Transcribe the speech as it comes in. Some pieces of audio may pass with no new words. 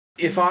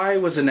If I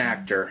was an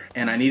actor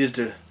and I needed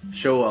to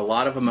show a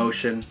lot of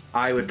emotion,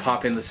 I would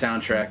pop in the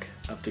soundtrack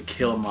of To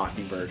Kill a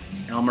Mockingbird,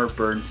 Elmer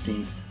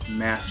Bernstein's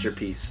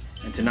masterpiece.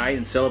 And tonight,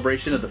 in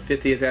celebration of the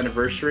 50th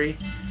anniversary,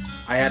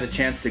 I had a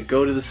chance to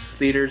go to the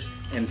theaters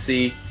and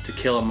see To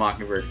Kill a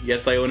Mockingbird.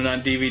 Yes, I own it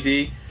on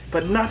DVD,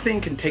 but nothing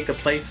can take the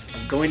place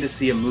of going to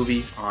see a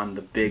movie on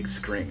the big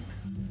screen.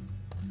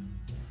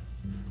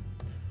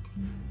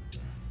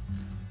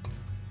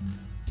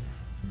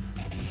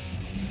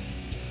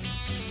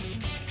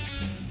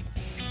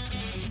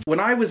 When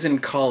I was in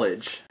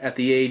college, at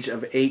the age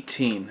of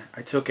 18,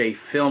 I took a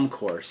film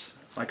course,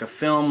 like a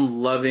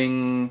film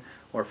loving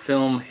or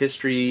film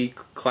history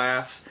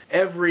class.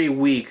 Every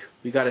week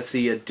we got to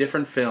see a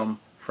different film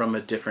from a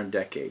different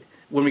decade.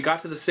 When we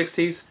got to the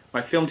 60s,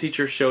 my film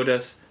teacher showed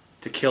us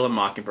To Kill a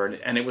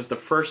Mockingbird, and it was the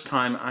first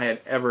time I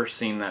had ever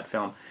seen that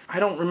film. I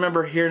don't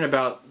remember hearing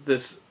about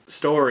this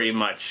story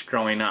much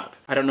growing up.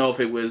 I don't know if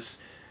it was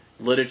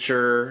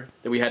literature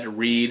that we had to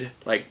read,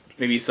 like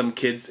maybe some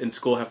kids in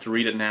school have to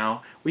read it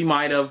now. We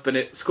might have,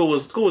 but school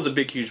was a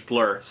big, huge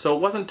blur. So it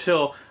wasn't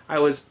until I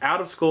was out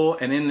of school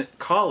and in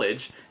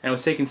college and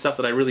was taking stuff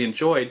that I really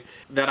enjoyed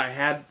that I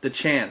had the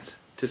chance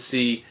to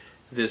see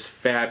this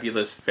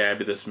fabulous,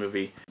 fabulous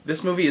movie.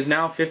 This movie is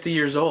now 50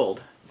 years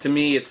old. To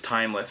me, it's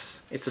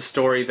timeless. It's a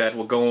story that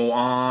will go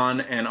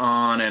on and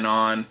on and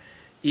on,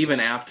 even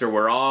after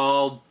we're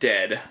all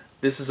dead.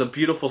 This is a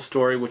beautiful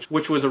story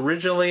which was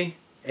originally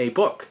a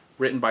book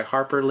written by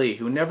Harper Lee,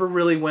 who never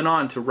really went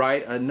on to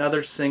write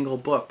another single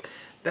book.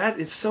 That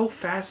is so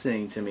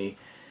fascinating to me.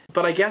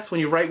 But I guess when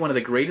you write one of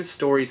the greatest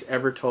stories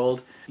ever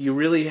told, you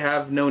really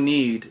have no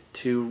need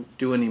to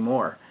do any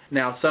more.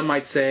 Now, some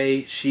might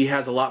say she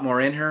has a lot more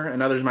in her,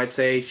 and others might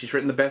say she's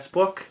written the best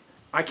book.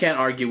 I can't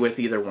argue with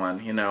either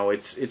one. You know,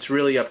 it's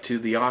really up to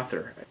the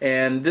author.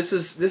 And this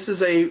is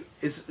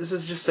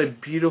just a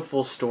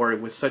beautiful story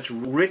with such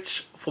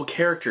richful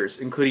characters,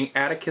 including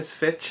Atticus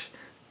Finch,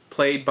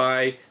 played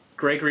by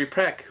Gregory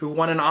Peck, who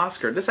won an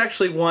Oscar. This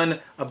actually won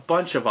a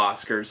bunch of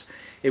Oscars.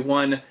 It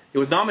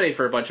was nominated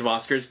for a bunch of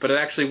Oscars, but it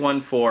actually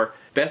won for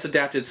Best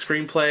Adapted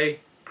Screenplay,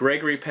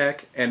 Gregory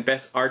Peck, and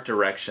Best Art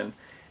Direction.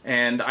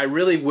 And I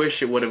really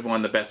wish it would have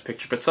won the Best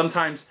Picture, but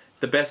sometimes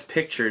the Best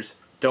Pictures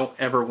don't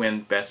ever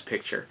win Best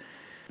Picture.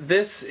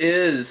 This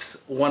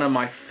is one of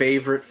my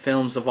favorite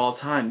films of all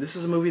time. This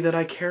is a movie that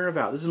I care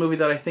about. This is a movie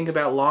that I think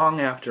about long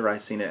after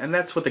I've seen it. And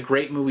that's what the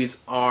great movies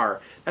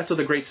are. That's what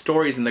the great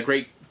stories and the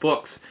great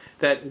books,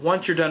 that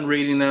once you're done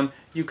reading them,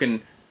 you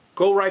can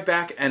go right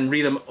back and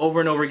read them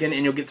over and over again,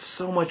 and you'll get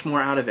so much more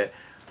out of it.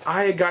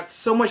 I got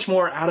so much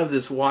more out of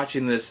this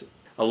watching this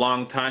a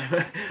long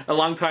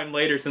time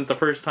later since the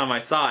first time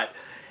I saw it.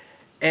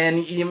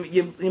 And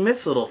you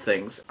miss little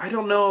things. I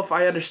don't know if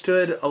I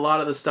understood a lot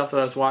of the stuff that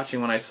I was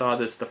watching when I saw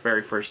this the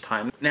very first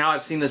time. Now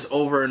I've seen this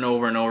over and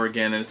over and over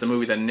again, and it's a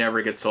movie that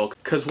never gets old.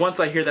 Because once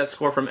I hear that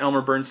score from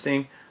Elmer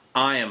Bernstein,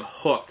 I am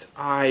hooked.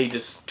 I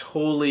just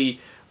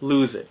totally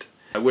lose it.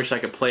 I wish I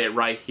could play it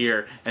right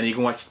here, and you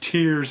can watch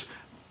tears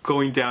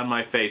going down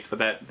my face, but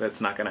that's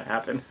not going to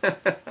happen.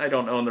 I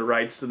don't own the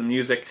rights to the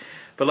music,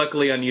 but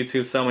luckily on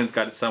YouTube someone's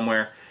got it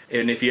somewhere.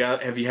 And if you have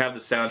the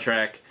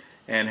soundtrack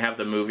and have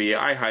the movie,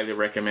 I highly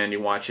recommend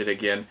you watch it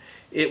again.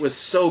 It was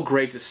so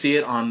great to see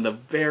it on the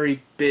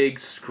very big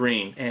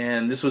screen.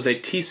 And this was a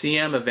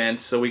TCM event,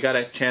 so we got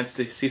a chance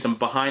to see some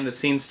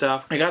behind-the-scenes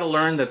stuff. I got to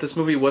learn that this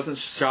movie wasn't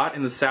shot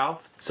in the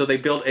South, so they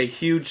built a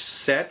huge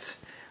set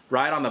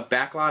right on the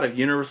back lot of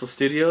Universal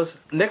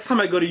Studios. Next time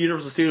I go to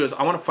Universal Studios,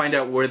 I want to find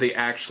out where they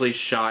actually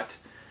shot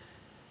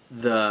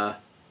the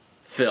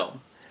film.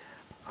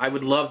 I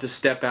would love to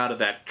step out of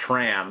that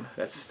tram,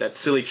 that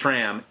silly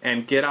tram,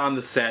 and get on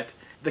the set.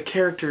 The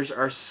characters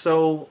are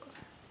so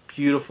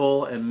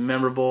beautiful and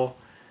memorable.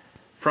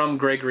 From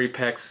Gregory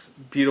Peck's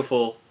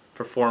beautiful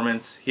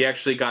performance, he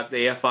actually got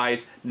the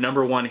AFI's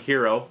 #1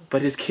 hero.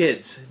 But his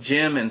kids,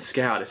 Jim and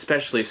Scout,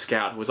 especially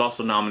Scout, who was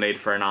also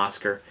nominated for an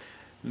Oscar.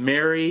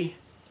 Mary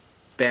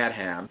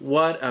Badham,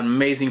 what an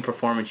amazing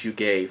performance you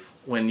gave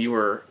when you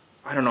were,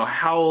 I don't know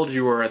how old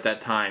you were at that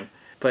time,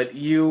 but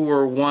you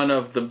were one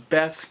of the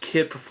best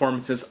kid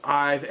performances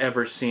I've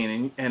ever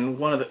seen. And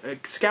one of the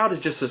Scout is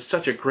just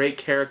such a great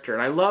character,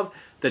 and I love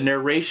the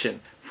narration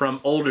from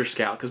older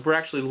Scout, because we're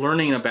actually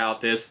learning about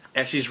this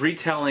as she's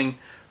retelling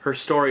her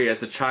story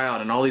as a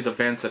child and all these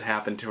events that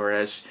happened to her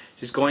as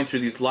she's going through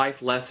these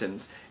life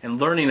lessons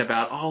and learning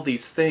about all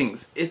these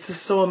things. It's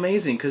just so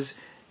amazing, because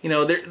you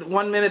know,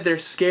 one minute they're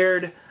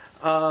scared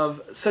of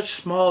such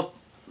small,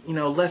 you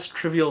know, less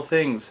trivial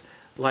things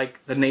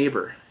like the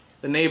neighbor.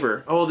 The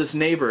neighbor, oh, this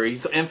neighbor,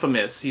 he's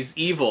infamous, he's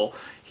evil,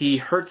 he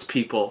hurts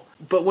people.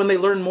 But when they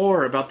learn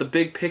more about the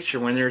big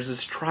picture, when there's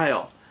this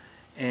trial,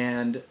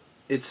 and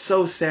it's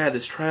so sad,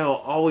 this trial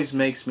always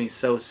makes me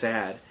so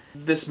sad.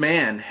 This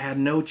man had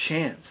no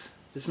chance.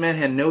 This man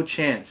had no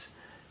chance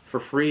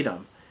for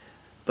freedom.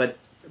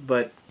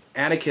 But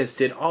Atticus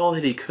did all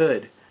that he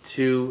could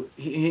to,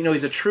 you know,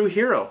 he's a true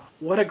hero.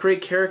 What a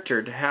great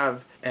character to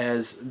have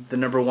as the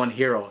 #1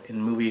 hero in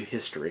movie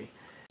history.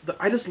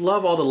 I just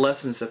love all the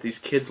lessons that these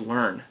kids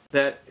learn.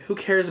 That who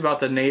cares about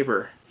the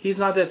neighbor? He's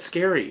not that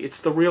scary. It's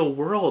the real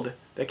world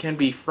that can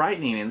be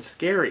frightening and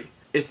scary.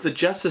 It's the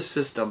justice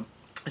system,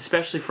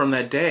 especially from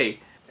that day,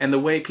 and the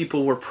way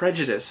people were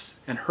prejudiced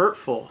and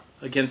hurtful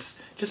against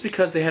just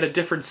because they had a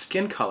different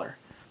skin color.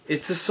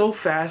 It's just so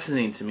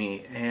fascinating to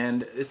me,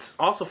 and it's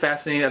also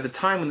fascinating at the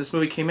time when this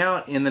movie came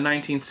out in the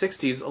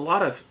 1960s, a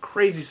lot of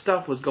crazy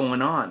stuff was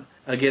going on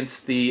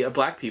against the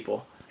black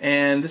people.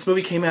 And this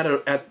movie came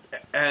out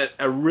at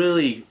a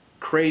really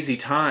crazy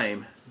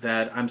time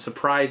that I'm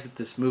surprised that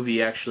this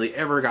movie actually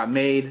ever got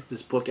made,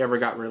 this book ever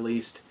got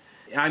released.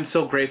 I'm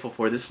so grateful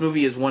for it. This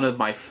movie is one of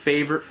my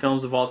favorite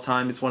films of all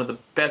time. It's one of the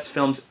best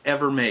films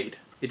ever made.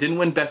 It didn't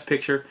win Best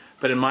Picture,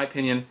 but in my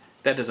opinion,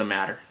 that doesn't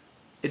matter.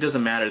 It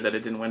doesn't matter that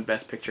it didn't win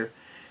Best Picture,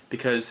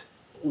 because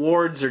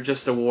awards are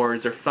just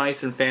awards. They're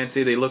nice and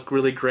fancy. They look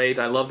really great.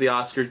 I love the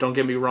Oscars, don't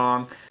get me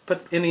wrong.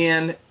 But in the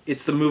end,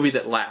 it's the movie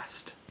that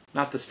lasts,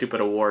 not the stupid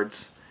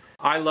awards.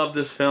 I love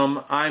this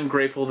film. I'm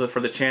grateful for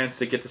the chance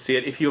to get to see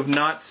it. If you have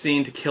not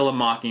seen To Kill a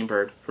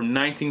Mockingbird from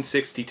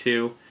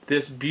 1962,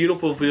 this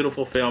beautiful,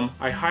 beautiful film,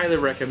 I highly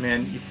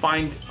recommend you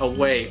find a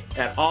way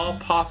at all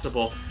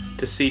possible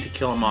to see To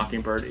Kill a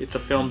Mockingbird. It's a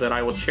film that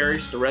I will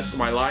cherish the rest of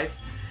my life.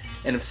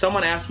 And if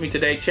someone asked me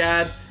today,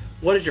 Chad,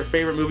 what is your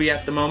favorite movie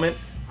at the moment?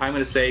 I'm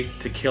going to say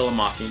To Kill a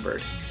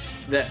Mockingbird.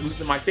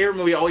 My favorite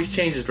movie always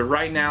changes, but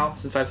right now,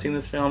 since I've seen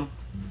this film,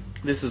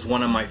 this is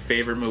one of my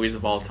favorite movies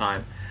of all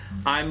time.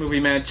 I'm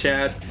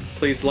MovieManCHAD.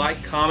 Please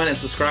like, comment, and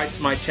subscribe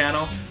to my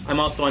channel. I'm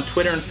also on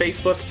Twitter and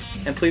Facebook.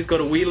 And please go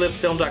to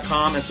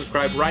WeLiveFilm.com and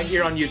subscribe right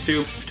here on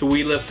YouTube to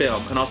We Live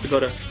Film. And also go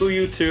to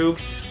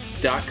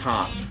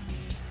WhoYouTube.com.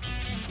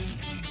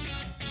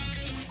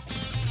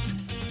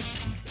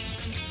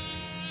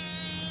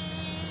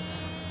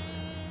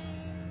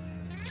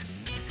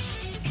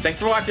 Thanks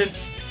for watching.